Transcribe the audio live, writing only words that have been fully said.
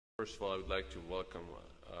First of all, I would like to welcome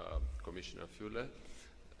Commissioner Fule.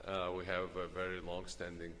 We have a very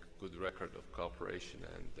long-standing good record of cooperation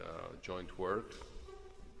and joint work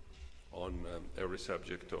on every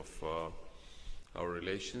subject of our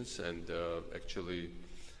relations, and actually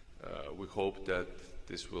we hope that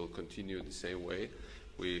this will continue the same way.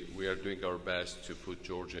 We are doing our best to put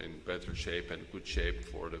Georgia in better shape and good shape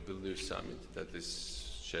for the Vilnius summit that is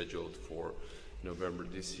scheduled for November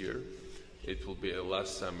this year. It will be a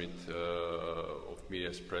last summit of me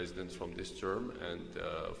as president from this term, and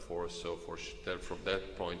from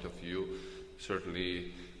that point of view,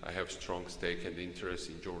 certainly I have strong stake and interest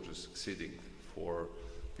in Georgia succeeding for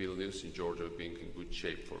Vilnius, in Georgia being in good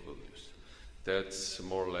shape for Vilnius. That's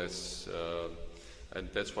more or less, and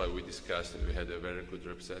that's why we discussed, and we had a very good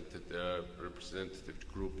representative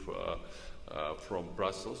group from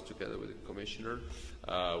Brussels together with the Commissioner.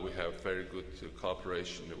 We have very good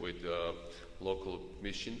cooperation with the local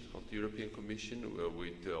mission of the European Commission,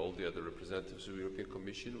 with all the other representatives of the European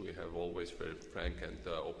Commission. We have always very frank and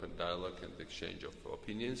open dialogue and exchange of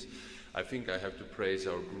opinions. I think I have to praise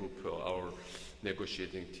our group, our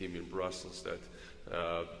negotiating team in Brussels, that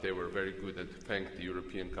they were very good, and thank the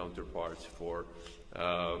European counterparts for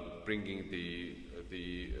bringing the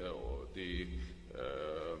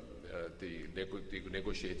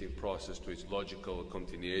negotiating process to its logical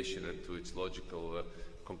continuation and to its logical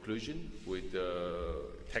conclusion with the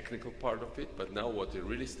technical part of it. But now what it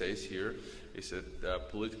really stays here is the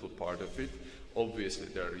political part of it. Obviously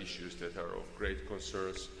there are issues that are of great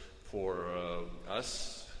concerns for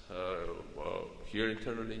us here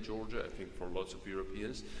internally in Georgia, I think for lots of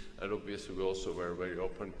Europeans, and obviously we also were very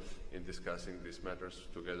open in discussing these matters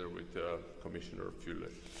together with Commissioner Fule.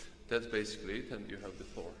 That's basically it, and you have the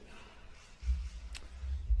floor.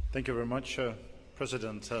 Thank you very much,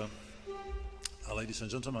 President. Ladies and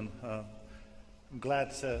gentlemen, I'm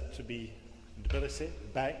glad to be in Tbilisi,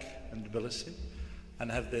 back in Tbilisi,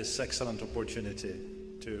 and have this excellent opportunity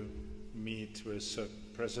to meet with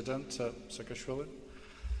President Saakashvili.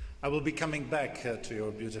 I will be coming back to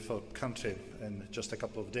your beautiful country in just a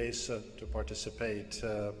couple of days to participate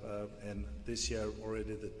in this year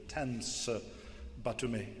already the 10th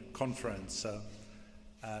Batumi conference,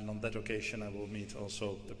 and on that occasion I will meet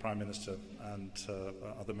also the Prime Minister and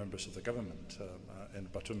other members of the government in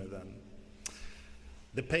Batumi then.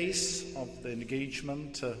 The pace of the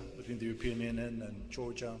engagement between the European Union and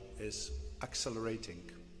Georgia is accelerating.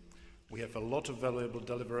 We have a lot of valuable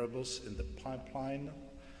deliverables in the pipeline,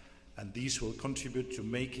 and these will contribute to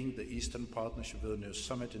making the Eastern Partnership Vilnius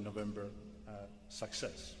Summit in November a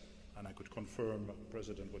success. And I could confirm,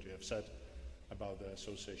 President, what you have said about the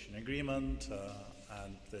association agreement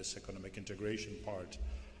and this economic integration part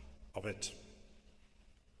of it.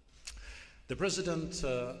 The President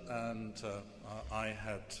and I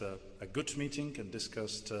had a good meeting and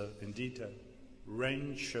discussed indeed a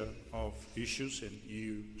range of issues in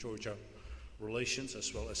EU-Georgia relations,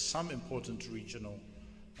 as well as some important regional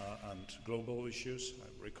and global issues.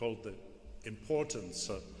 I recall the importance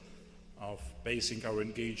of basing our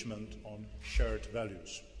engagement on shared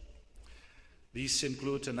values. These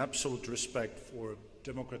include an absolute respect for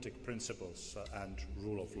democratic principles and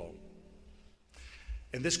rule of law.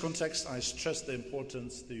 In this context, I stress the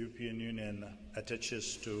importance the European Union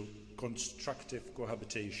attaches to constructive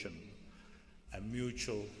cohabitation and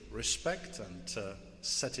mutual respect, and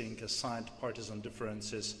setting aside partisan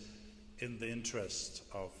differences in the interest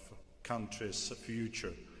of countries'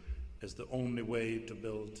 future is the only way to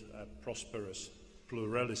build a prosperous,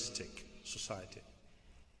 pluralistic society.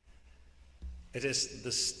 It is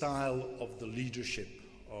the style of the leadership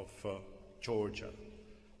of Georgia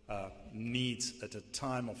needs, at a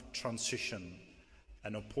time of transition,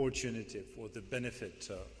 an opportunity for the benefit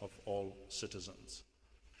of all citizens.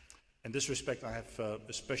 In this respect, I have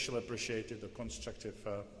especially appreciated the constructive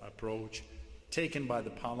approach taken by the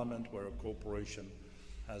Parliament, where cooperation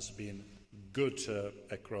has been good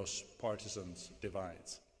across partisan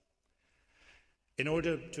divides. In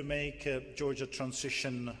order to make Georgia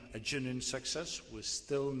transition a genuine success, we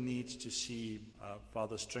still need to see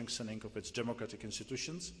further strengthening of its democratic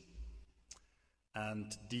institutions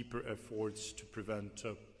and deeper efforts to prevent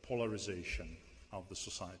polarization of the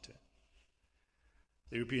society.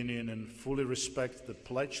 The European Union fully respects the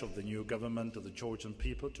pledge of the new government of the Georgian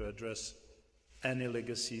people to address any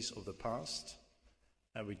legacies of the past,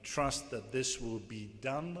 and we trust that this will be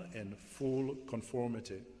done in full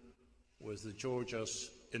conformity with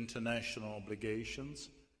Georgia's international obligations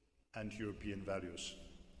and European values,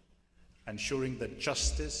 ensuring that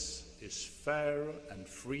justice is fair and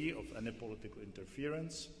free of any political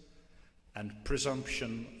interference, and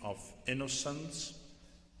presumption of innocence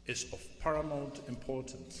is of paramount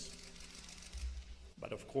importance,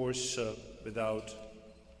 but of course without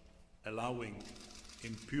allowing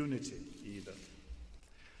impunity either.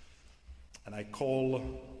 And I call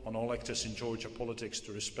on all actors in Georgia politics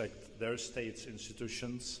to respect their state's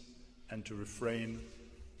institutions and to refrain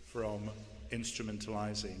from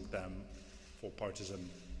instrumentalizing them for partisan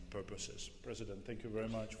purposes. President, thank you very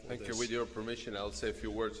much for this. Thank you. With your permission, I'll say a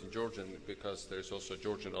few words in Georgian because there's also a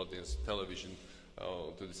Georgian audience television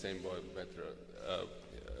to the same matter.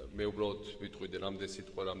 მე უბრალოდ ვიტყვი რამდენი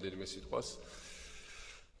სიტყვა, რამდენიმე სიტყვას.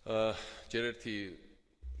 ჯერ ერთი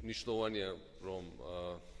ნიშნულოვანია, რომ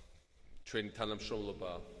ჩვენი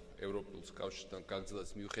თანამშრომლობა ევროპულ კავშირთან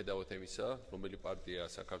გაგრძელდეს მიუხედავად იმისა, რომელი პარტია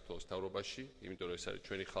საქართველოს მთავრობაში, იმიტომ რომ ეს არის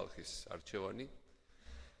ჩვენი ხალხის არჩევანი.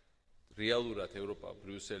 რეალურად ევროპა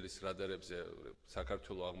ბრიუსელის რადარებზე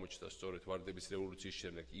საქართველოს აღმოჩნდა სწორედ ვარდების რევოლუციის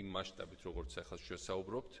შემდეგ იმ მასშტაბით, როგორც ახლა ჩვენ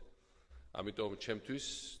საუბრობთ. ამიტომ ჩემთვის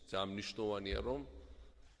ძალიან მნიშვნელოვანია, რომ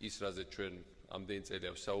ის რაზე ჩვენ ამდენი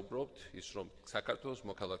წელია ვსაუბრობთ, ის რომ საქართველოს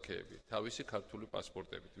მოქალაქეები თავისი ქართული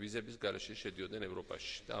პასპორტებით ვიზების გარეშე შედიოდნენ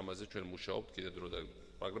ევროპაში და ამაზე ჩვენ მუშაობთ კიდევ დრო და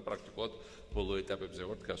მაგრამ პრაქტიკულად ბოლო ეტაპებზე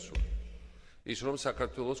ვართ გასული. ის რომ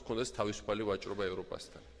საქართველოს ქონდეს თავისუფალი ვაჭრობა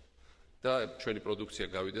ევროპასთან და ჩვენი პროდუქცია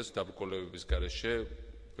გავიდეს დაბრკოლებების გარეშე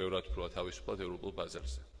ბევრად უფრო თავისუფლად ევროპულ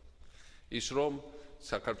ბაზარზე. ის რომ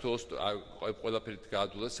საქართველოს ყველაფერით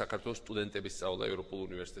გაადვილეს საქართველოს სტუდენტების სწავლა ევროპულ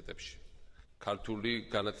უნივერსიტეტებში. ქართული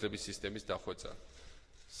განათლების სისტემის დახვეწა.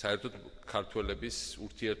 საერთოდ ქართველების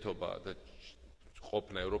ურთიერთობა და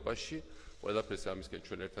ყოფნა ევროპაში, ყველაფერს ამისკენ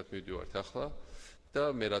ჩვენ ერთად მივდივართ ახლა და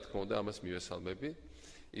მე რა თქმა უნდა ამას მივესალმები.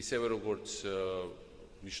 ისევე როგორც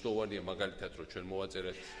მნიშვნელოვანია მაგალითად რომ ჩვენ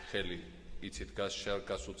მოვაწერეთ ხელი, იცით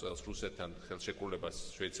გასულ წელს რუსეთთან ხელშეკრულებას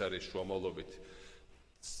შვეიცარიის შუამავლობით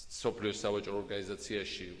სოფლიოს სავაჭრო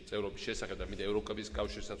ორგანიზაციაში წევრობის შესახებ და მინდა ევროპის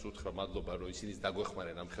კავშირსაც უთხრა მადლობა რომ ისინი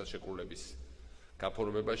დაგვეხმარენ ამ ხელშეკრულების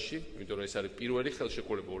გაფორმებაში, იმიტომ რომ ეს არის პირველი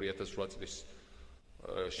ხელშეკრულება 2008 წლის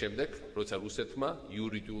შემდეგ, როცა რუსეთმა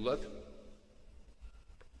იურიდიულად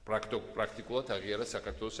პრაქტიკულად აღიარა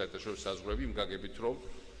საქართველოს საერთაშორისო საზღვრები იმ გაგებით, რომ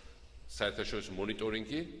საერთაშორისო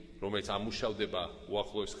მონიტორინგი, რომელიც ამუშავდება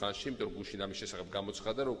უახლოეს ხანში, იმიტომ რომ გუშინ ამის შესახებ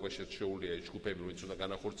გამოცხადა, რომ უკვე შეუძლია ჯგუფები, რომელიც უნდა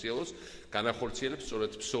განახორციელოს, განახორციელებს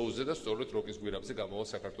სწორედ ფსოუზე და სწორედ როკის გვირაბზე გამავალ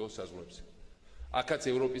საქართველოს საზღვრებზე. აქაც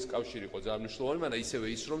ევროპის კავშირი იყო ძალიან მნიშვნელოვანი, მაგრამ ისევე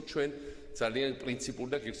ის, რომ ჩვენ ძალიან პრინციპული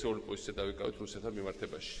და ღირსეული პოზიცია დავიკავეთ რუსეთთან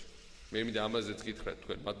მიმართებაში. მე მინდა ამაზეც გითხრათ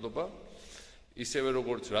თქვენ მადლობა. ისევე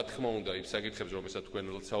როგორც რა თქმა უნდა იმ საკითხებზე, რომელსაც თქვენ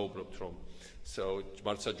საუბრობთ, რომ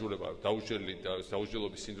მართლმსაჯულება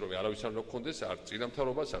დაუსჯელობის სინდრომი არავის არ უნდა გქონდეს, არ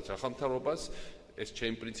წინამთავრობას, არც ახალმთავრობას, ეს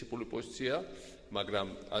ჩემი პრინციპული პოზიცია, მაგრამ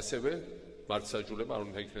ასევე მართლმსაჯულება არ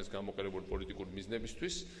უნდა იქნეს გამოყენებული პოლიტიკური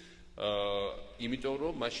მიზნებისთვის. იმიტომ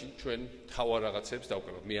რომ მაშინ ჩვენ თავარ რაღაცებს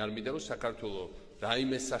დავკარგავთ. მე არ მინდა რომ საქართველოს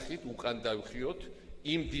რაიმე სახით უკან დავიხიოთ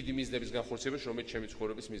იმ დიდი მიზნების განხორციელებას, რომელიც ჩემი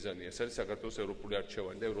ცხოვრების მიზანია. ეს არის საქართველოს ევროპული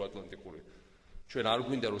არჩევანი და ევროატლანტიკური. ჩვენ არ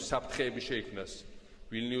გვინდა რომ საფრთხეები შეიქმნას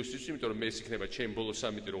ვილნიუსის, იმიტომ რომ მე ეს იქნება ჩემი ბოლო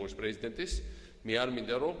სამიტი როგორც პრეზიდენტის. მე არ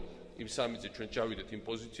მინდა რომ იმ სამიტზე ჩვენ ჩავიდეთ იმ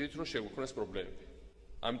პოზიციით, რომ შეგვიქმნას პრობლემები.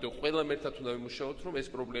 ამიტომ ყველამ ერთად უნდა ვიმუშაოთ, რომ ეს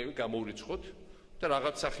პრობლემები გამოვრიცხოთ და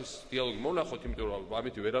რაღაც სახის დიალოგი მოვნახოთ, იმიტომ რომ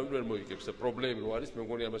ამით ვერავინ ვერ მოიგებს და პრობლემები რო არის, მე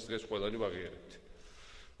მგონი ამას დღეს ყველანი ვაღიარებთ.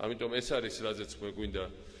 ამიტომ ეს არის რაზეც მე გვინდა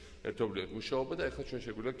ერთობლივად მუშაობა და ეხლა ჩვენ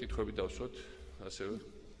შეგვიძლია კითხვები დავსვათ ასევე.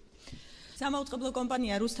 სამაუწყებლო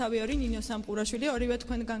კომპანია რუსთავი 2 ნინო სამყურაშვილი ორივე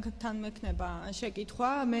თქვენგან თანმექნება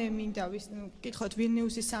შეკითხვა. მე მინდა ვკითხოთ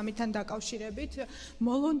ვილნიუსის სამიტთან დაკავშირებით.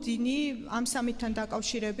 მოლონდინი ამ სამიტთან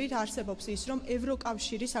დაკავშირებით არსებობს ის, რომ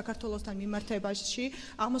ევროკავშირი საქართველოსთან მიმართებაში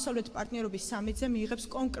აღმოსავლეთ პარტნიორობის სამიტზე მიიღებს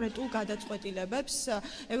კონკრეტულ გადაწყვეტილებებს.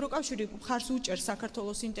 ევროკავშირი მხარს უჭერს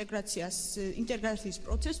საქართველოს ინტეგრაციის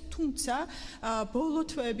პროცესს, თუმცა ბოლო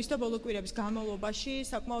თვეების და ბოლო კვირების განმავლობაში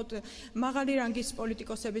საკმაოდ მაღალი რანგის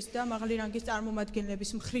პოლიტიკოსების და მაღალი რანგის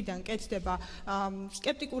წარმომადგენლების მხრიდან კეთდება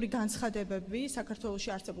სკეპტიკური განცხადებები საქართველოში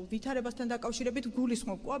არსებულ ვითარებასთან დაკავშირებით,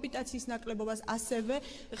 გულისხმობ კოაბიტაციის ნაკლებობას, ასევე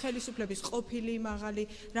ხელისუფლების ყოფილი მაღალი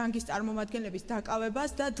რანგის წარმომადგენლების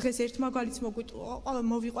დაკავებას და დღეს ერთ მაგალითს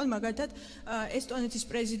მოვიყვან, მაგალითად ესტონეთის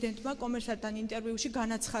პრეზიდენტმა კომერსანტთან ინტერვიუში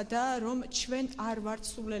განაცხადა, რომ ჩვენ არ ვართ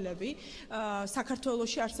სულელები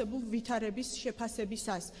საქართველოში არსებულ ვითარების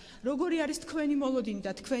შეფასებისას. როგორი არის თქვენი მოლოდინი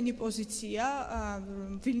და თქვენი პოზიცია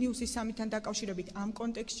ვილნიუსის სამიტთან დაკავშირებით ამ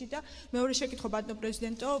კონტექსტში და მეორე შეკითხვა ბატონო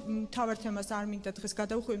პრეზიდენტო, მთავარ თემას არ მინდა დღეს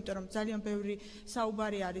გადავხვევი, იმიტომ რომ ძალიან ბევრი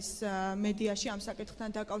საუბარი არის მედიაში ამ საკითხთან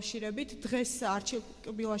დაკავშირებით. დღეს არჩილ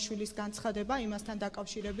კბილაშვილის განცხადება იმასთან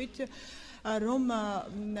დაკავშირებით, რომ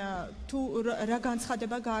თუ რა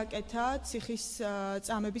განცხადება გააკეთა ციხის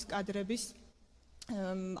წამების კადრების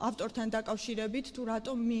ავტორთან დაკავშირებით თუ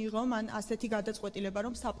რატომ მიიღო მან ასეთი გადაწყვეტილება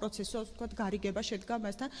რომ საპროცესო ვთქვათ გარიგება შედგა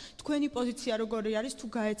მასთან თქვენი პოზიცია როგორი არის თუ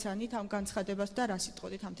გაეცანით ამ განცხადებას და რა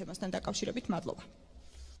სიტყვით ამ თემასთან დაკავშირებით მადლობა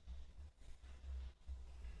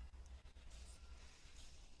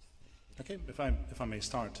Okay, if I may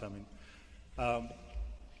start, I mean,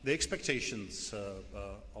 the expectations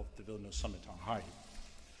of the Vilnius summit are high.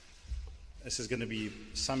 This is going to be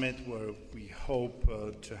a summit where we hope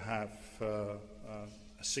to have a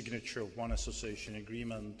signature of one association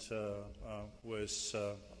agreement with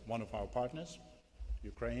one of our partners,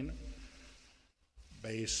 Ukraine,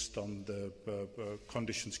 based on the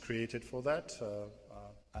conditions created for that,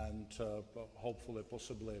 and hopefully,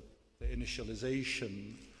 possibly, the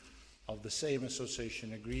initialization of the same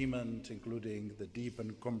association agreement, including the deep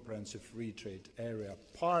and comprehensive free trade area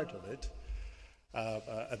part of it,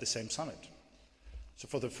 at the same summit. So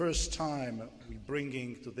for the first time, we're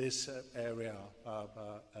bringing to this area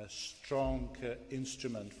a strong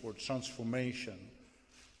instrument for transformation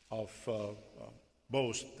of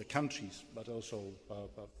both the countries, but also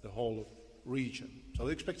the whole region. So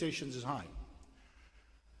the expectations is high.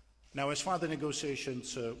 Now, as far as the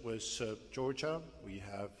negotiations with Georgia, we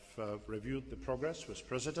have reviewed the progress with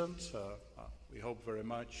President. We hope very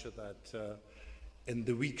much that in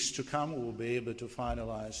the weeks to come, we will be able to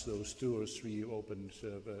finalize those 2 or 3 open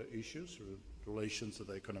issues, relations to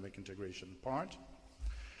the economic integration part,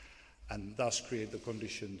 and thus create the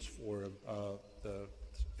conditions for the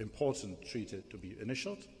important treaty to be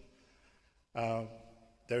initialed.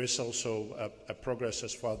 There is also a progress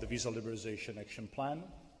as far as the visa liberalization action plan.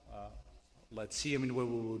 Let's see, where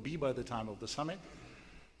we will be by the time of the summit.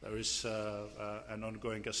 There is an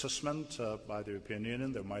ongoing assessment by the European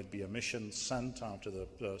Union. There might be a mission sent after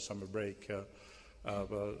the summer break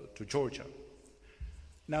to Georgia.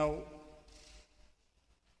 Now,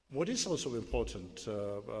 what is also important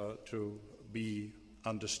to be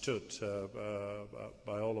understood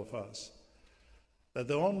by all of us, that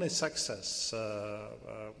the only success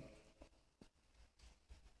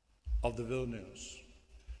of the Vilnius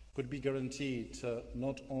could be guaranteed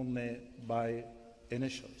not only by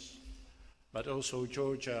initials, but also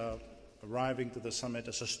Georgia arriving to the summit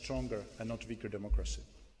as a stronger and not weaker democracy.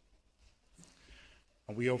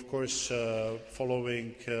 And we, of course,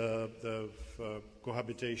 following the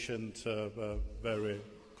cohabitation very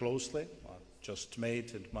closely. I just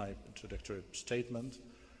made in my introductory statement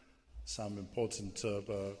some important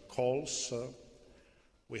calls.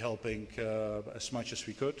 We're helping as much as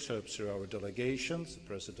we could through our delegations. The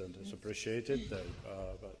President has appreciated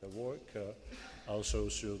the work, also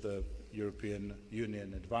through the European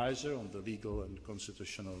Union advisor on the legal and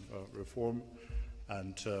constitutional reform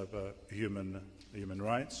and human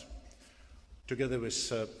rights. Together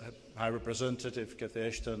with High Representative Cathy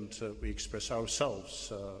Ashton, we express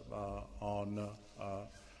ourselves on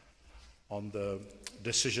the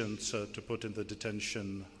decisions to put in the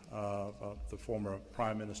detention the former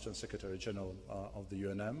Prime Minister and Secretary General of the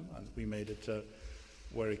UNM, and we made it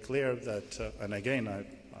very clear that, and again I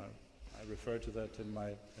refer to that in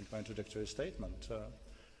my introductory statement,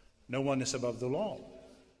 no one is above the law,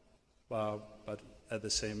 but at the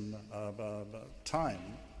same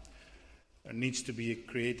time there needs to be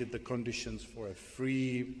created the conditions for a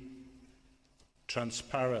free,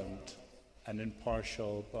 transparent and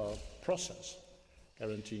impartial process,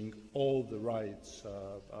 guaranteeing all the rights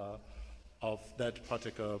of that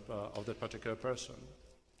particular person.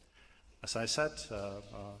 As I said,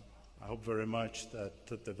 I hope very much that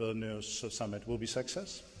the Vilnius summit will be a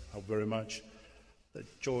success. I hope very much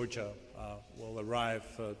that Georgia will arrive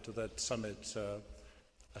to that summit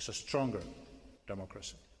as a stronger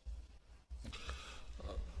democracy.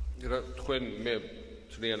 თქვენ მე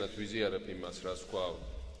ძალიან ვიზიარებ იმას, რაც თქვა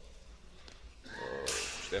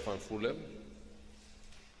შტეფან ფულემ.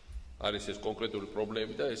 არის ეს კონკრეტული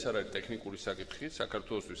პრობლემები და ეს არ არის ტექნიკური საკითხი,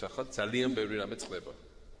 საქართველოსთვის ახლა ძალიან ბევრი რამე წყდება.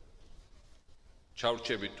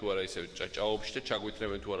 ჩავრჩებით თუ არა ისე ჭაჭაობაში და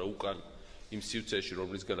ჩაგვითრებენ თუ არა უკან იმ სივრცეში,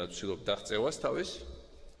 რომლისგანაც ვცდილობ დაღწევას თავის,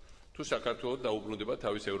 თუ საქართველოს დაუბრუნდება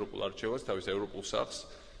თავის ევროპულ არჩევას, თავის ევროპულ სახლს,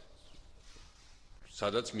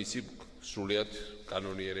 სადაც მისი სრულიად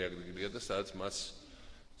კანონიერი ადგილია და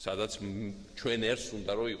სადაც ჩვენ ერს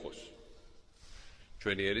უნდა რომ იყოს.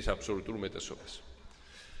 ჩვენი ერის აბსოლუტურ უმეტესობას.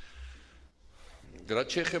 რაც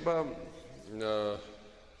შეეხება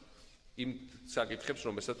იმ საკითხებს,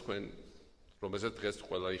 რომელსაც დღეს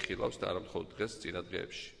ყველა იხილავს და არა მხოლოდ დღეს, წინა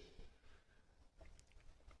დღეებში.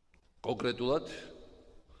 კონკრეტულად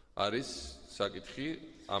არის საკითხი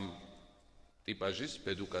ამ ტიპაჟის,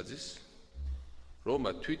 ბედუკაძის, რომ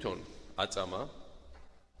თვითონ აწამა,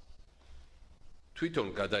 თვითონ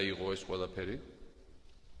გადაიღო ეს ყველაფერი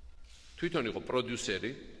თვითონ იყო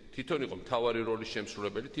პროდიუსერი, თვითონ იყო მთავარი როლის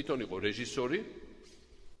შემსრულებელი, თვითონ იყო რეჟისორი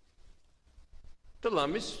და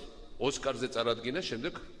ლამის ოსკარზე წარადგინა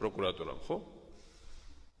შემდეგ პროკურატურამ, ხო?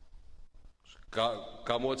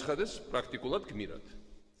 გამოაცხადეს პრაქტიკულად გმირად.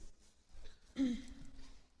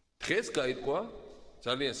 დღეს გაირკვა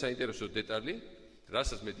ძალიან საინტერესო დეტალი,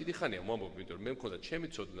 რასაც მე დიდი ხანია ვამბობ, იმიტომ რომ მე მქონდა ჩემი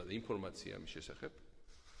ცოდნა და ინფორმაცია ამის შესახებ,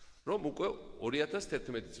 რომ უკვე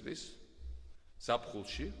 2011 წლის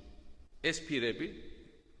ზაფხულში ეს პირები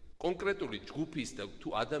კონკრეტული ჯგუფის და თუ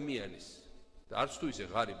ადამიანის და არც თუ ისე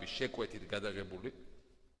ღარიბის შეკვეთით გადაღებული,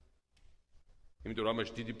 იმიტომ რომ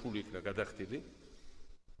ამაში დიდი ფული იქნა გადახდილი,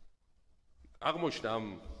 აღმოჩნდა ამ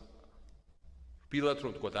რბილად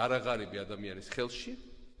რომ თქვა არაღარიბი ადამიანის ხელში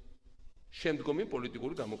შემდგომი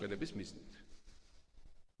პოლიტიკური გამოყენების მიზნით.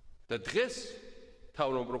 და დღეს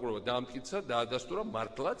მთავრობამ პროკურორმა დაამტკიცა, დაადასტურა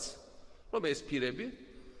მართლაც, რომ ეს პირები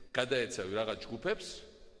გადაეცავი რაღაც ჯგუფებს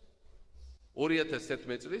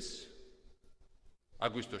 2011 წლის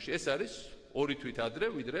აგვისტოში. ეს არის 2 თვით ადრე,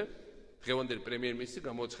 ვიდრე დღევანდელი პრემიერ-მინისტრი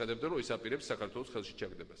გამოაცხადებდა, რომ ის აპირებს საქართველოს ხელში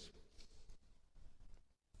ჩაგდებას.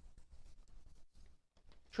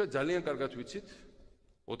 ჩვენ ძალიან კარგად ვიცით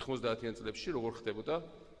 90-იან წლებში როგორ ხდებოდა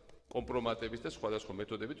კომპრომატების და სხვადასხვა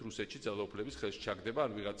მეთოდებით რუსეთში ძალაუფლების ხელში ჩაგდება,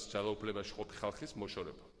 ან ვიღაც ძალაუფლებაში ყოფი ხალხის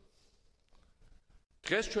მოშორება.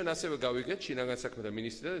 დღეს ჩვენ ასევე გავიგეთ შინაგან საქმეთა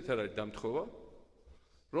მინისტრიდან ერთ არის დამთხოვა,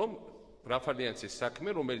 რომ რაფალიანცის საქმე,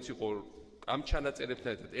 რომელიც იყო ამ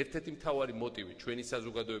ჩანაწერებთან ერთად ერთ-ერთი მთავარი მოტივი ჩვენი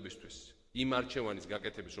საზოგადოებისთვის იმ არჩევანის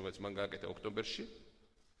გაკეთების, რომელიც მან გააკეთა ოქტომბერში,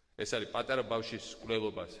 ეს არის პატარა ბავშვის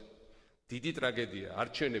მკვლელობას, დიდი ტრაგედია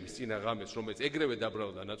არჩევნების წინა ღამეს, რომელიც ეგრევე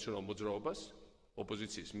დაბრალდა ნაციონალურ მოძრაობას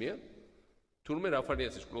ოპოზიციის მიერ, თურმე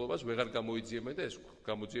რაფალიანცის მკვლელობას ვეღარ გამოიძიებენ და ეს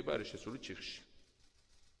გამოძიება არის შესული ჩიხში.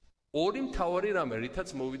 ორი მთავარი რამე,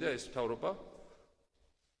 რითაც მოვიდა ეს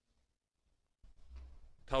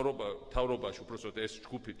მთავრობაში, უпростоოდ ეს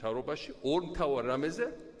ჯგუფი მთავრობაში, ორ მთავარ რამეზე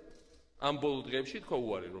ამ ბოლო დღეებში თქვა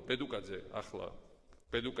უარი, რომ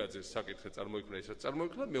ბედუკაძეს საკითხი წარმოიქმნა, ისაც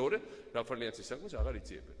წარმოიქმნა, მეორე რაფალიანცის საქმეს აღარ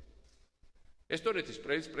იძიებენ. ესტონეთის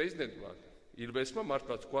პრეზიდენტმა ილბესმა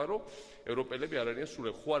მართლა თქვა, რომ ევროპელები არ არიან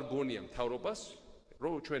სულელები. ხო არ გონია მთავრობას,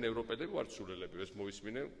 რომ ჩვენ ევროპელები ვართ სულელები, ეს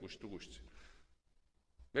მოვისმინე გუშინ თუ გუშინ.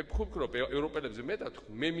 მე ვფიქრობ, ევროპელებზე მეტად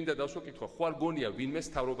მე მინდა დავსვა კითხვა, ხო არ გონია ვინმეს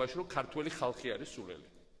მთავრობაში, რომ ქართველი ხალხი არის სულელი.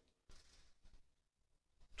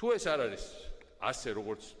 თუ ეს არ არის ასე,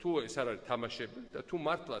 როგორც თუ ეს არ არის თამაშები და თუ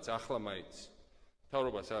მართლაც ახლა მაინც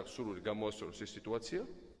მთავრობას აქვს სურვილი გამოასწოროს ეს სიტუაცია,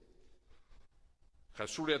 ხა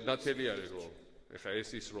სულიად ნათელი არის, რომ ეხა ეს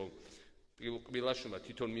ის რომ კბილაშვილმა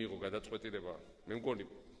თვითონ მიიღო გადაწყვეტილება, მე მგონი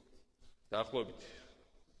დაახლოებით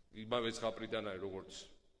იმავე ზღაპრიდან არის, როგორც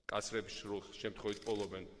კაცრების შემთხვევით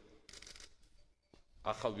პოლობენ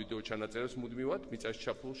ახალ ვიდეო ჩანაწერებს მუდმივად მიწაში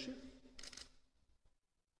ჩაფლულში.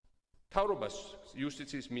 მთავრობას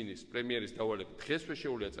იუსტიციის მინისტრს, პრემიერის დავალებით დღესვე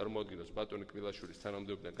შეუძლია წარმოადგინოს ბატონი კბილაშვილის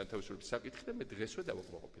თანამდებობიდან განთავისუფლების საკითხი და მე დღესვე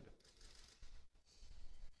დავაკმაყოფილებ.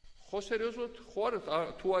 ხო სერიოზულად, ხო არა,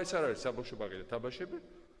 თუ ეს არ არის საბავშვო ბაღი და თაბაშები,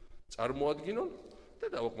 წარმოადგინონ და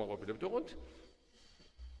დავაკმაყოფილებთ. ოღონდ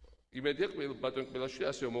იმედია ბატონ კბილაშვილი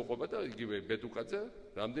ასევე მოყვება და იგივე ბედუკაძე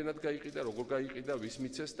რამდენად გაიყიდა, როგორ გაიყიდა, ვის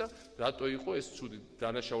მიცეს და რატო იყო ეს ცუდი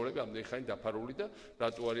დანაშაულები ამდენი ხანი დაფარული და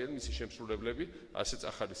რატო არიან მისი შემსრულებლები ასე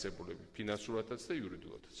წახალისებულები, ფინანსურადაც და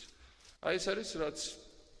იურიდიულადაც. აი ეს არის რაც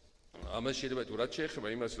ამას შეიძლება თუ რაც შეეხება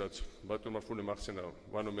იმას, რაც ბატონმა ფულემ ახსენა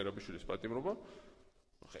ვანო მერაბიშვილის პატიმრობა,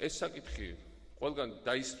 ეს საკითხი ყველგან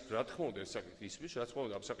რა თქმა უნდა ეს საკითხი ისმის, რა თქმა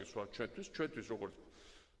უნდა ამ საკითხს ჩვენთვის როგორც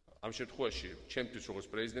ამ შემთხვევაში ჩემთვის როგორც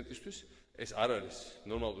პრეზიდენტისთვის ეს არ არის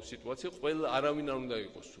ნორმალური სიტუაცია, ყველა არავინ არ უნდა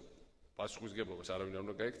იყოს პასუხისმგებლობას არავინ არ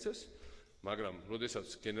უნდა გაექცეს, მაგრამ როდესაც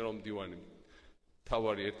გენერალ-მდივანი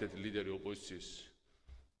თავარი ერთ-ერთი ლიდერი ოპოზიციის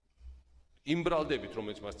იმ ბრალდებით,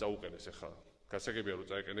 რომელიც მას წაუყენეს ახლა, გასაგებია რომ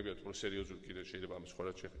წაეყენებიათ უფრო სერიოზული კიდევ შეიძლება ამის სხვა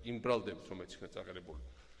რაც შეეხება, იმ ბრალდებით, რომელიც იქნა წაყენებული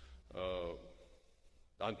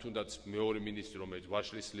ან თუნდაც მეორე მინისტრი, რომელიც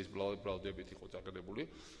ვაშლისლის ბრალდებით იყო წაყენებული,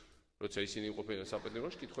 როცა ისინი იყოფიან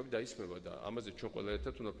საპატიმროში, კითხვები დაისმება და ამაზე ჩვენ ყველა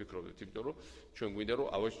ერთად უნდა ვფიქრობდეთ, იმიტომ რომ ჩვენ გვინდა რომ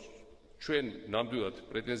ჩვენ ნამდვილად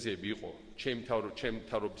პრეტენზიები იყო ჩემი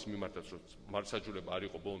მთავრობის მიმართაც, რომ მარცხაჯულება არ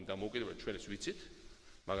იყო ბოლომდე დამოუკიდებელ, ჩვენ ეს ვიცით,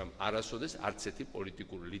 მაგრამ არასოდეს არც ერთი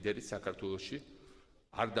პოლიტიკური ლიდერი საქართველოში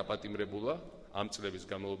არ დაპატიმრებულა ამ წლების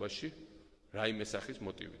განმავლობაში რაიმე სახის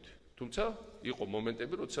მოტივით. თუმცა იყო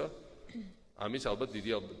მომენტები, როცა ამის ალბათ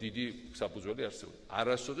დიდი საფუძველი არსებობდა.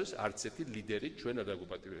 არასოდეს არც ერთი ლიდერი ჩვენ არ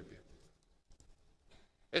დაგუპატიმრებია.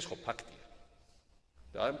 ეს ხო ფაქტია.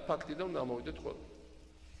 და ამ ფაქტიდან უნდა მოვიდეთ ყველა.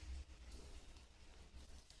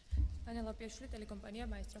 ანელაპიაშვილი ტელეკომპანია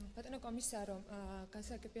მაესტრო. ბატონო კომისარო,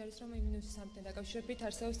 გასაგები არის რომ იმინუსის სამთან დაკავშირებით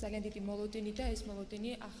არსებობს ძალიან დიდი მოლოდინი და ეს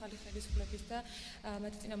მოლოდინი ახალი ხელისუფლების და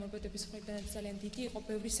მათი წინამორბედების მხრიდან ძალიან დიდი იყო,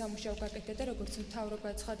 ბევრი სამუშაო გაკეთდა და როგორც მთავრობა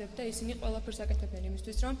ცხადებდა, ისინი ყველაფერს აკეთებდნენ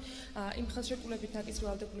იმისთვის, რომ იმ ხელშეკრულებით ნაკისრი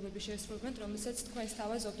ვალდებულებები შეესრულებინათ, რომელსაც თქვენ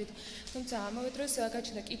სთავაზობდით. თუმცა ამავე დროს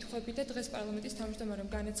გაჩნდა კითხვები და დღეს პარლამენტის თავმჯდომარემ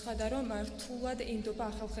განაცხადა, რომ რთულად ენდობა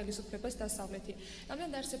ახალ ხელისუფლებას დასავლეთი.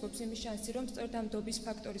 რამდენად არსებობს იმის შანსი, რომ სწორედ ამ დობის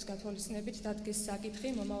ფაქტორის გათვალისწინებით დადგეს საკითხი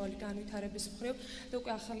მომავალი განვითარების მხრივ და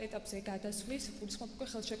უკვე ახალ ეტაპზე გადასვლის გულისხმობ უკვე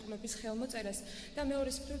ხელშეკრულების ხელმოწერას და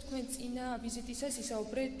მეორეს მხრივ თქვენ წინა ვიზიტისას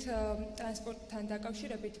ისაუბრეთ ტრანსპორტთან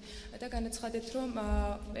დაკავშირებით და განაცხადეთ, რომ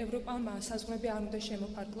ევროპამ საზღვრები არ უნდა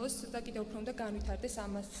შემოფარგლოს და კიდევ უფრო უნდა განვითარდეს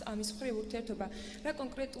ამის მხრივ ურთიერთობა. რა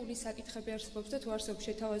კონკრეტული საკითხები არსებობს და თუ არსებობს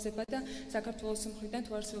შეთავაზება და საქართველოს მხრიდან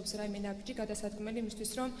თუ არსებობს რაიმე ნაბიჯი გადასადგმელი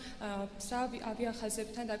იმისთვის, რომ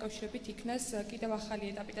ავიახაზებთან დაკავშირებით იქნას კიდევ ახალი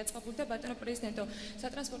ეტაპი დაწყებული და ბატონო პრეზიდენტო,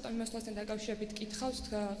 სატრანსპორტო მიმოსვლასთან დაკავშირებით კითხავთ,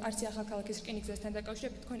 ყარსი ახალქალაქის რკინიგზასთან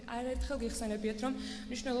დაკავშირებით თქვენ არაერთხელ გიხსენებიათ, რომ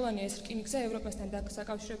მნიშვნელოვანია ეს რკინიგზა ევროპასთან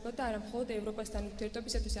დაკავშირებულად და არა მხოლოდ ევროპასთან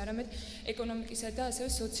ურთიერთობისათვის, არამედ ეკონომიკისა და ასევე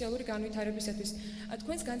სოციალური განვითარებისათვის.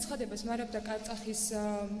 თქვენს განცხადებას მარაბდა კარწახის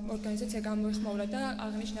ორგანიზაცია გამოეხმაურა და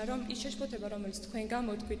აღნიშნა, რომ ის შეშფოთება, რომელიც თქვენ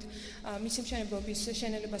გამოთქვით მისი მშენებლობის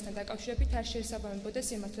შენელებასთან დაკავშირებით არ შეესაბამებოდა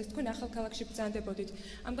სიმართლეს. თქვენ ახალქალაქში ბრძანდებოდით.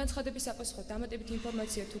 ამ განცხადების საპასუხოდ დამატებით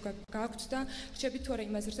ინფორმაცია თუ გაქვთ და რჩებით თუ არა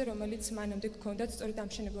იმ აზრზე, რომელიც მანამდე გქონდათ სწორედ ამ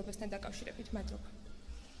მშენებლობასთან დაკავშირებით. მადლობა.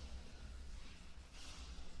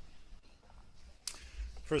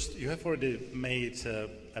 First, you have already made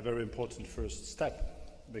a very important first step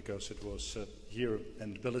because it was here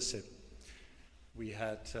in Tbilisi. We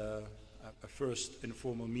had a first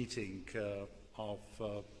informal meeting of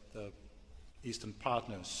the Eastern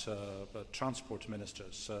partners, transport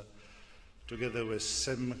ministers, together with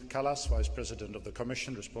Sim Kallas, Vice President of the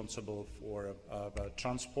Commission, responsible for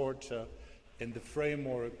transport, in the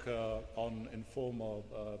framework on informal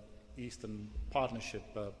Eastern Partnership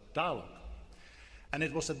dialogue. And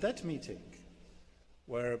it was at that meeting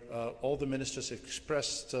where all the ministers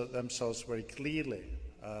expressed themselves very clearly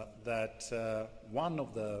that one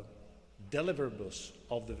of the deliverables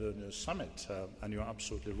of the Vilnius summit, and you're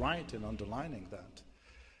absolutely right in underlining that,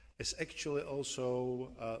 is actually also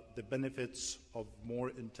the benefits of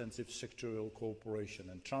more intensive sectorial cooperation.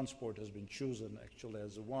 And transport has been chosen actually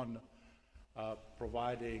as one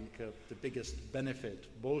providing the biggest benefit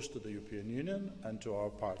both to the European Union and to our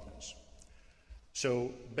partners.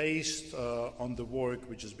 So based on the work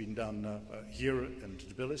which has been done here in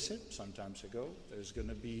Tbilisi some time ago, there's going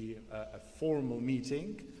to be a formal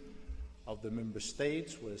meeting of the member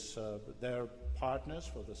states with their partners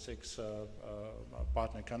for the 6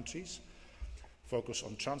 partner countries, focus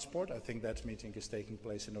on transport. I think that meeting is taking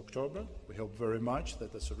place in October. We hope very much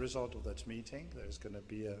that as a result of that meeting there's going to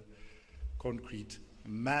be a concrete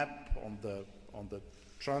map on the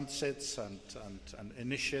transits and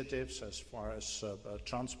initiatives as far as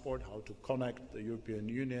transport, how to connect the European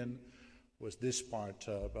Union with this part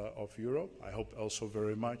of Europe. I hope also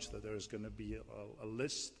very much that there is going to be a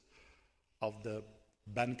list of the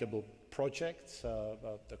bankable projects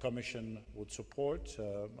the Commission would support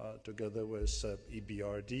together with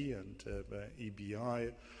EBRD and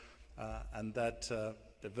EBI, and that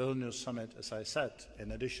the Vilnius summit, as I said,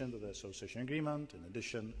 in addition to the association agreement, in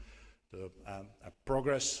addition to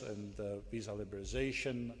progress in the visa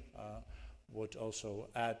liberalization, would also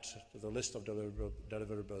add to the list of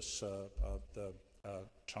deliverables the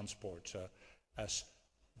transport as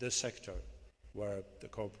the sector where the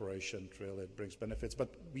cooperation really brings benefits. But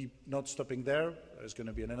we're not stopping there. There's going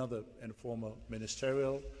to be another informal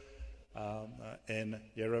ministerial in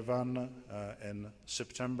Yerevan in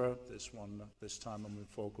September. This time I'm going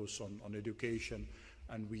to focus on education,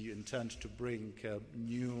 and we intend to bring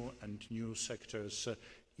new sectors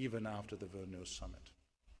even after the Vilnius summit.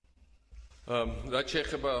 რაც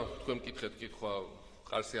შეეხება თქვენ მკითხეთ კითხვა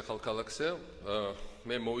ყარსი ახალქალაქზე,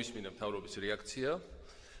 მე მოვისმინე მთავრობის რეაქცია.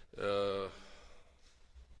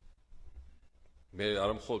 მე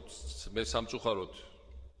არ მხოლოდ მე სამწუხაროდ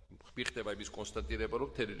ხდება იმის კონსტატირება, რომ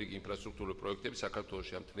მთელი რიგი ინფრასტრუქტურული პროექტები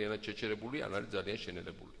საქართველოში ამ მთლიანად შეჩერებული ან არის ძალიან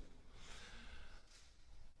შენელებული.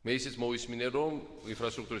 მე ისიც მოვისმინე, რომ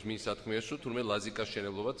ინფრასტრუქტურის მინისტრს თურმე ლაზიკას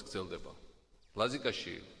შენებლობაც გრძელდება.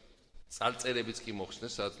 ლაზიკაში წარწერებიც კი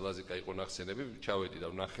მოხსნეს, სადაც ლაზიკა იყო ნახსენები, ჩავედი და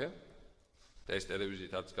ვნახე და ეს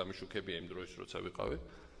ტელევიზიით არც გამიშუქებია იმ დროის, როცა ვიყავი.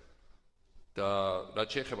 და რაც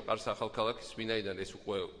შეეხება ყარს ახალქალაქის, ვინაიდან ეს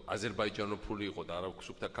უკვე აზერბაიჯანოფული იყო და არ აქვს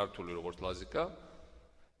უბრალოდ ქართული როგორც ლაზიკა,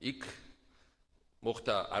 იქ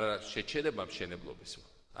მოხდა არა შეჩერება მშენებლობის,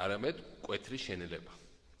 არამედ მკვეთრი შენელება.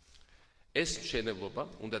 ეს მშენებლობა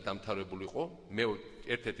უნდა დამთავრებულიყო მე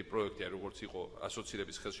ერთ-ერთი პროექტია როგორც იყო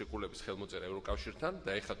ასოცირების ხელშეკრულების ხელმოწერა ევროკავშირთან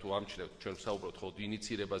და ეხლა თუ ამჩნევთ ჩვენ ვსაუბრობთ ხოლმე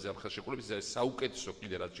ინიცირებაზე ამ ხელშეკრულების ეს საუკეთესო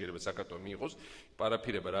კიდე რაც შეიძლება საქართველოს მიიღოს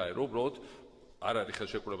პარაფირება რა არის რომ უბრალოდ არ არის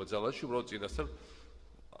ხელშეკრულება ძალაში უბრალოდ წინასწარ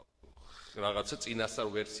რაღაცა წინასწარ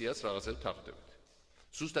ვერსიას რაღაცა ვთანხმდებით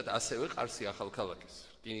ზუსტად ასევე ყარსი ახალქალაქის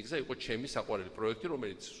რკინიგზა იყო ჩემი საყვარელი პროექტი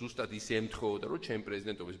რომელიც ზუსტად ისე ემთხვეოდა რომ ჩემი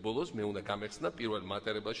პრეზიდენტობის ბოლოს მე უნდა გამეხსნა პირველ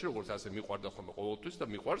მატარებელში როგორც ასე მიყვარდა ხოლმე ყოველთვის და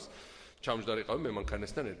მიყვარს ჩამჯდარიყავი მე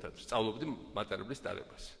მანქანასთან ერთად სწავლობდი მატარებლის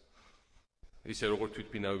დარებას ისე როგორც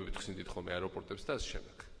თვითბინავებით ხსნით ხოლმე აეროპორტებს და ასე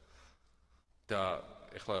შემდეგ და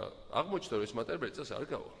ეხლა აღმოჩნდა რომ ეს მატარებელი წელს არ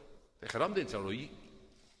გავა ეხლა რამდენიც რომ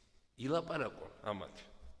ილაპარაკო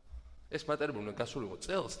ამათ ეს მატარებელი უნდა გასულიყო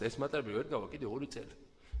წელს და ეს მატარებელი ვერ გავა კიდე 2 წელი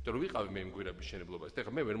იმიტომ რომ ვიყავი მე იმ გვირაბის მშენებლობაში და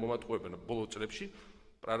ეხლა მე ვერ მომატყუებენ ბოლო წლებში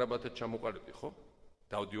პრარაბათად ჩამოყალიბდი ხო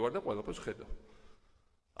დავდივარ და ყველაფერს ხედავ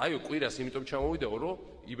აიო კვირას იმიტომ ჩამოვიდაო რომ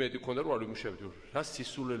იმედი მქონდა რომ არ ვიმუშავებდი რა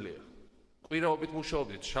სისულელეა კვირაობით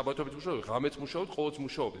მუშაობდით შაბათობით მუშაობდით ღამეც მუშაობდით ყოველთვის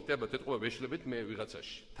მუშაობდით და ეთყობა ვეშლებით მე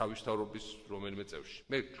ვიღაცაში თავის თავრობის რომელიმე წევში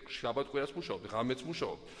მე შაბათ კვირას მუშაობდი ღამეც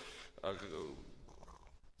მუშაობდი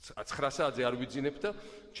 9 საათზე არ ვიძინებ და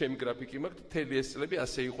ჩემი გრაფიკი მაქვს მთელი ეს წლები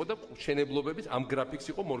ასე იყო და შენებლობებით ამ გრაფიკს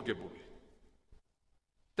იყო მორგებული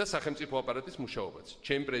და სახელმწიფო აპარატის მუშაობაც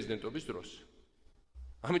ჩემი პრეზიდენტობის დროს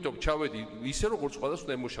ამიტომ ჩავედი ისე როგორც ყველას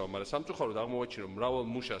უნდა ემუშავა მაგრამ სამწუხაროდ აღმოვაჩინე რომ მრავალ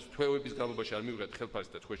მუშას თვეების განმავლობაში არ მივიღეთ ხელფასი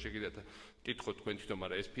და თქვენ შეგიძლიათ კითხოთ თქვენ თვითონ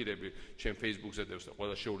მაგრამ ეს ფირები ჩემ Facebook-ზე დევს და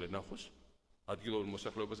ყველა შეუძლია ნახოს ადგილობრივ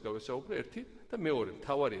მოსახლეობას გავესაუბრე ერთი და მეორე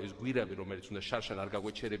მთავარია ეს გვირაბი რომელიც უნდა შარშან არ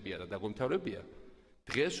გაგვეჩერებია და დაგვემთავრებია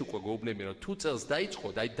დღეს უკვე გეუბნები რომ თუ წელს დაიწყო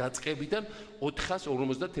და აი დაწყებიდან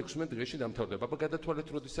 456 დღეში დამთავრდება. აბა გადათვალეთ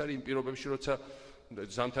როდის არის იმ პირობებში როცა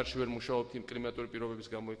ზამთარში ვერ მუშაობთ იმ კლიმატური პირობების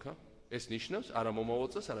გამო იქა? ეს ნიშნავს არა მომავალ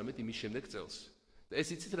წელს, არამედ იმის შემდეგ წელს. და ეს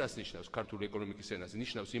იცით რას ნიშნავს ქართული ეკონომიკის ენაზე?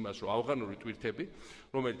 ნიშნავს იმას რომ ავღანური ტვირთები,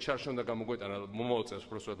 რომელიც ჩარშან და გამოგვეტანა მომავალ წელს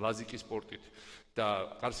უბრალოდ ლაზიკის სპორტით და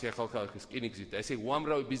ყარსი ახალქალაქის რკინიგზით და ესე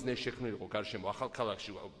უამრავი ბიზნესი შექმნილიყო გარშემო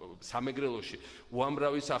ახალქალაქში, სამეგრელოში,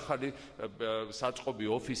 უამრავი ახალი საწყობი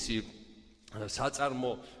ოფისი,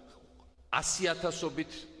 საწარმო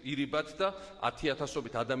 100,000-ობით ირიბად და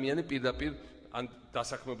 10,000-ობით ადამიანი პირდაპირ ან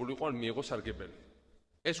დასაქმებულიყო ან მიიღო სარგებელი.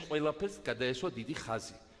 ეს ყველაფერს გადაესვა დიდი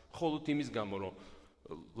ხაზი. მხოლოდ იმის გამო რომ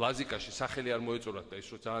ლაზიკაში სახელი არ მოეწონათ და ის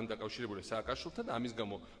რომ ძალიან დაკავშირებულია სააკაშვილთან და ამის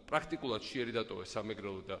გამო პრაქტიკულად შეერი დატოვეს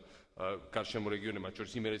სამეგრელო და გარშემო რეგიონი მათ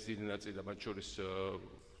შორის იმერეთის დიდი ნაწილი და მათ შორის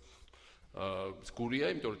გურია,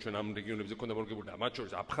 იმიტომ რომ ჩვენ ამ რეგიონებზე ქონდა მორგებული და მათ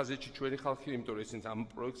შორის აფხაზეთში ჩვენი ხალხი, იმიტომ რომ ისინი ამ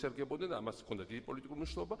პროექტს ერგებოდნენ და ამას ქონდა დიდი პოლიტიკური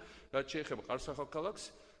მნიშვნელობა, რაც შეეხება ყარს ახალქალაქს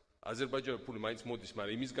აზერბაიჯანის ფული მაინც მოდის,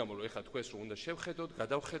 მაგრამ იმის გამო რომ ეხლა თქვენს რომ უნდა შევხედოთ,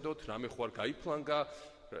 გადავხედოთ, რამე ხო არ გაიფლანგა,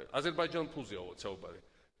 აზერბაიჯანის ფულზეა საუბარი.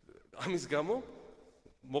 ამის გამო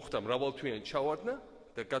მოხდა მრავალთვიანი ჩავარდნა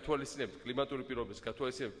და გათვალისწინებთ კლიმატური პირობებს,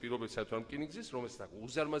 გათვალისწინებთ პირობებს საერთოდ ამ რკინიგზის, რომელსაც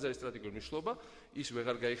უზარმაზარი სტრატეგიული მნიშვნელობა, ის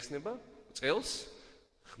ვეღარ გაიხსნება წელს.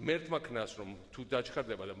 ღმერთმა ქნას რომ თუ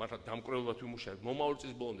დაჩქარდება და მართლა დამკვრელულად ვიმუშავებ, მომავალ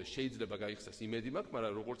წლის ბოლომდე შეიძლება გაიხსნას იმედი მაქვს,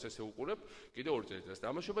 მაგრამ როგორც ესე უყურებ, კიდე 2 წელიწადს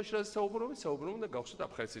დამაშობაში რაც საუბრობთ და გავხსნათ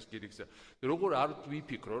აფხაზეთის რკინიგზა. როგორ არ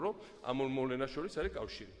ვიფიქრო, რომ ამ მოვლენას შორის არის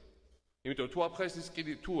კავშირი. იმიტომ თუ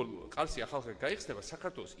აფხაზეთის თუ ყარსი ახალქალაქი გაიხსნება,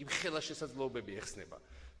 საქართველოს იმ ხელა შესაძლებლობები ეხსნება.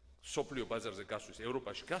 სოფლიო ბაზარზე გასვლის,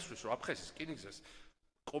 ევროპაში გასვლის, რომ აფხაზეთის რკინიგზას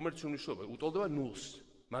კომერციული მნიშვნელობა უტოლდება 0-ს,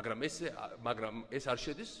 მაგრამ ეს არ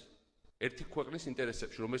შედის ერთი ქვეყნის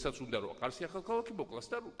ინტერესებში, რომელსაც უნდა რომ ყარსი ახალქალაქი მოკლას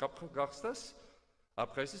და გახსნას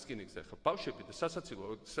აფხაზეთის რკინიგზა. ხა ბავშვები და სასაცილო,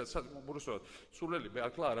 უბრალოდ სულელი მე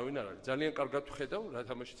აქლა არავინ არ არის. ძალიან კარგად ვხედავ რა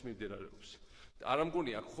თამაშიც მიმდინარეობს. არ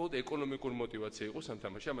მგონია აქ მხოლოდ ეკონომიკური мотиваცია იყოს ამ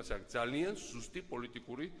თამაში, ამას აქვს ძალიან ზუსტი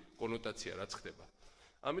პოლიტიკური კონოტაცია რაც ხდება.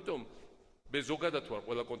 ამიტომ მე ზოგადად ვარ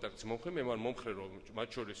ყველა კონტაქტის მომხრე, მე ვარ მომხრე რომ მათ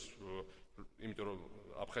შორის იმიტომ რომ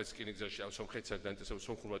აფხაზეთის რკინიგზაში სომხეთსა და ინტერესებს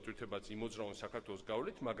სომხურმა ტვირთებაც იმოძრავონ საქართველოს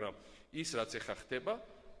გავლით, მაგრამ ის რაც ეხა ხდება,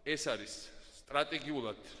 ეს არის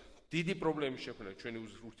სტრატეგიულად დიდი პრობლემის შექმნა ჩვენი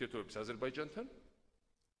ურთიერთობების აზერბაიჯანთან.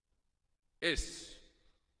 ეს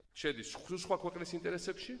შედის სხვა ქვეყნის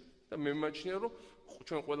ინტერესებში და მე მიმაჩნია რომ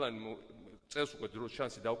ჩვენ ყველანი წელს უკვე დროს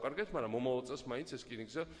შანსი დავკარგეთ, მაგრამ მომავალ წელს მაინც ეს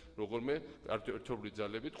რკინიგზა როგორმე ერთობლივ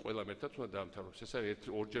ძალებით ყველამ ერთად უნდა დაამთავროს. ეს არის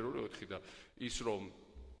 2-ჯერული 4 და ის რომ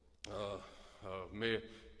მე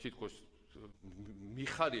თითქოს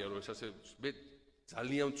მიხარია რომ ეს ასე მე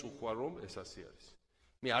ძალიან წუხვა რომ ეს ასე არის.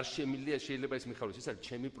 მე არ შეიძლება ეს მიხაროს, ეს არის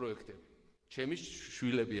ჩემი პროექტები. ჩემი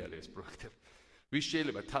შვილები არის ეს პროექტები. ვის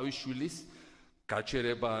შეიძლება თავის შვილის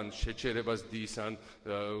გაჩერება ან შეჩერებას დის ან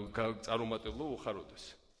წარუმატებლო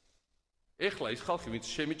უხაროდეს. ეხლა ის ხალხი ვინც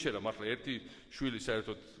შემიჩერა მართლა ერთი შვილი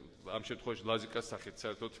საერთოდ ამ შემთხვევაში ლაზიკას სახით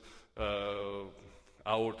საერთოდ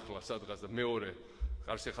აორთქლა სადღაც და მეორე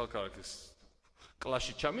ყარსი ხალხის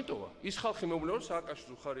კლასში ჩამიტოვა, ის ხალხი მეუბნება, რომ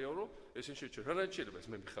სააკაშვილის უხარია, რომ ესენ შეჩერდა. რა შეიძლება ეს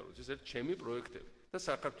მე მიხაროთ, ეს არის ჩემი პროექტები და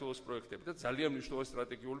საქართველოს პროექტები და ძალიან მნიშვნელოვანი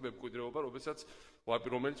სტრატეგიული მემკვიდრეობა,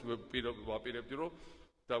 რომელიც ვაპირებდი, რომ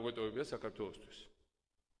დაგვეტოვებია საქართველოსთვის.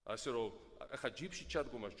 ასე რომ ახლა ჯიპში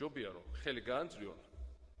ჩადგომას ჯობია, რომ ხელი გაანწრიონ,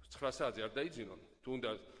 9 საათზე არ დაიძინონ,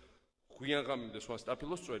 თუნდაც ღვიან ღამემდე სვან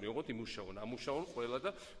სტაფილოს წვენი, ოღონდ იმუშაონ, ამუშაონ ყველა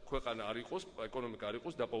და ქვეყანა არ იყოს, ეკონომიკა არ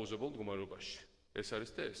იყოს დაპაუზებულ მდგომარეობაში. ეს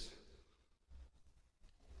არის და ეს.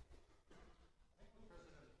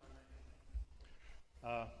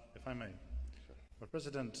 If I may, the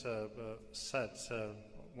President said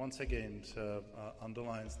once again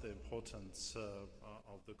underlines the importance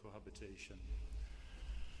of the cohabitation.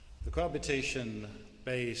 The cohabitation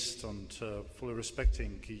based on fully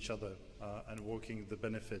respecting each other and working the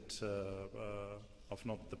benefit of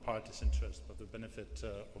not the party's interest, but the benefit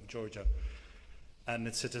of Georgia and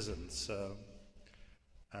its citizens.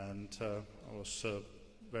 And I was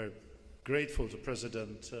very grateful to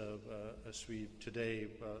President as we today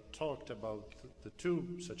talked about the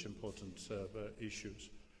two such important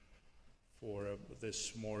issues for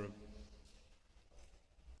this more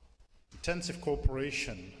intensive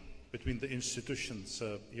cooperation between the institutions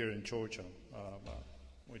here in Georgia.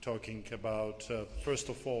 We're talking about, first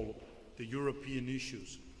of all, the European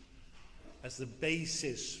issues as the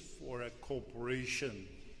basis for a cooperation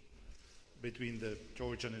between the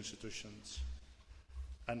Georgian institutions.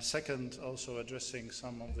 And second, also addressing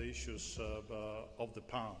some of the issues of the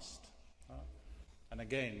past. And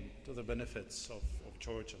again, to the benefits of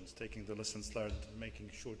Georgians, taking the lessons learned and making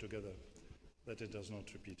sure together that it does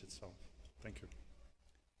not repeat itself. Thank you.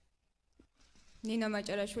 Nino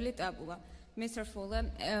Macarashvili Tabua. Mr. Fuller,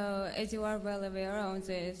 as you are well aware, on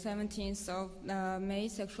the 17th of May,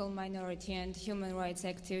 sexual minority and human rights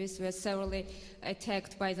activists were severely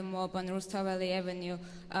attacked by the mob on Rustaveli Avenue,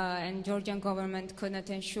 and Georgian government could not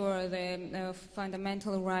ensure the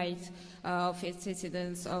fundamental rights of its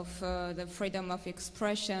citizens of the freedom of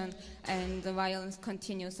expression, and the violence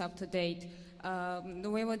continues up to date.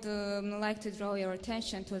 We would like to draw your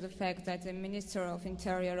attention to the fact that the Minister of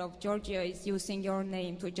Interior of Georgia is using your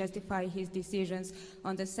name to justify his decisions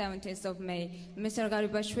on the 17th of May. Mr.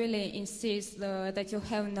 Garibashvili insists that you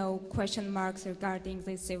have no question marks regarding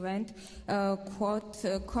this event. Quote,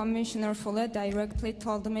 Commissioner Fuller directly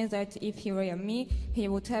told me that if he were me, he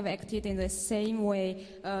would have acted in the same way.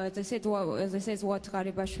 This is what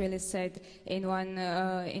Garibashvili said in one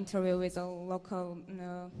interview with a local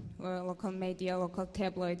media, local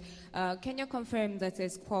tabloid. Can you confirm that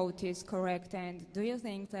this quote is correct, and do you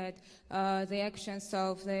think that the actions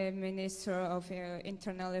of the Minister of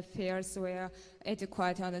Internal Affairs were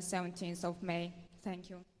adequate on the 17th of May? Thank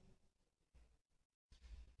you.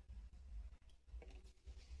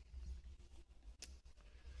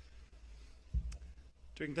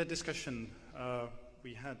 During that discussion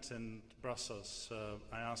we had in Brussels,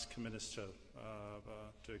 I asked the Minister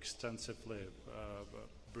to extensively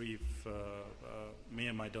brief me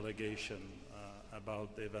and my delegation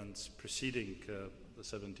about the events preceding the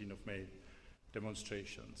 17th of May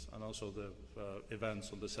demonstrations and also the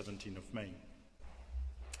events on the 17th of May.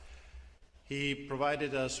 He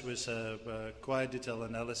provided us with a quite detailed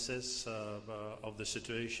analysis of the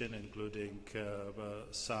situation, including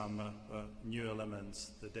some new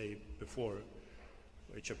elements the day before,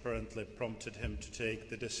 which apparently prompted him to take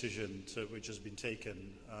the decision which has been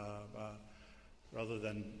taken rather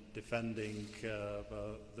than defending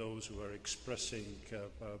those who are expressing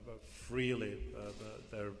freely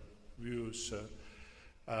their views,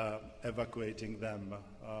 evacuating them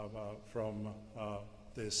from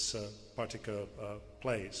this particular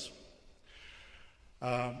place.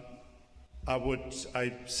 I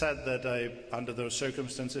said that under those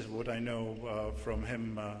circumstances, what I know from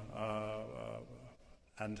him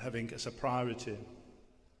and having as a priority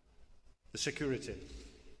the security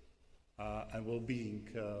and well-being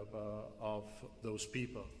of those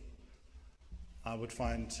people, I would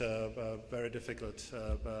find very difficult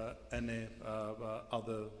any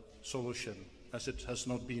other solution, as it has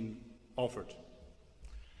not been offered.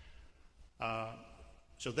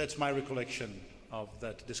 So that's my recollection of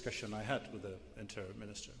that discussion I had with the Interior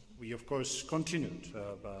Minister. We, of course, continued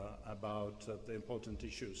about the important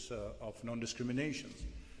issues of non-discrimination.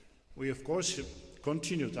 We, of course,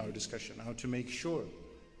 continued our discussion how to make sure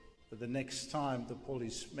that the next time the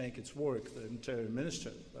police make its work, the Interior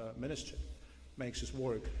Ministry makes its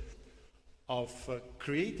work of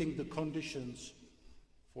creating the conditions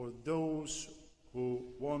for those who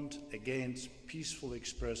want again peacefully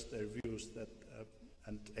express their views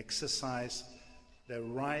and exercise their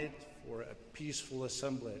right for a peaceful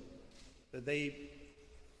assembly, that they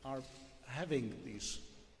are having these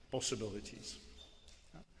possibilities.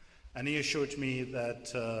 And he assured me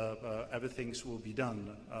that everything will be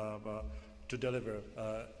done to deliver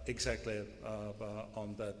exactly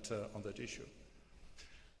on that issue.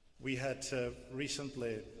 We had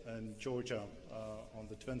recently in Georgia on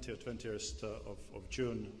the 20th of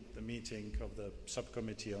June the meeting of the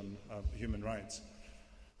subcommittee on human rights,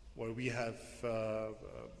 where we have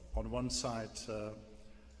on one side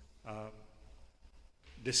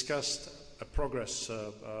discussed a progress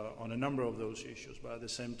on a number of those issues, but at the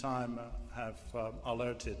same time have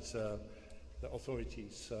alerted the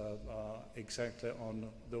authorities exactly on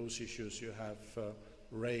those issues you have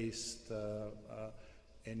raised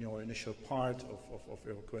in your initial part of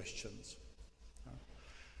your questions.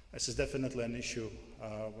 This is definitely an issue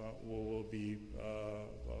we will be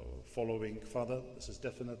following further. This is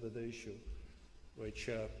definitely the issue which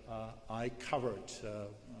I covered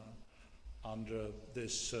under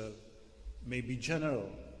this maybe general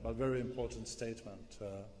but very important statement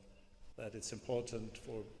that it's important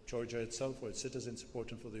for Georgia itself, for its citizens,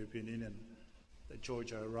 important for the European Union, that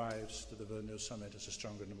Georgia arrives to the Vilnius summit as a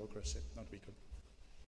stronger democracy, not weaker.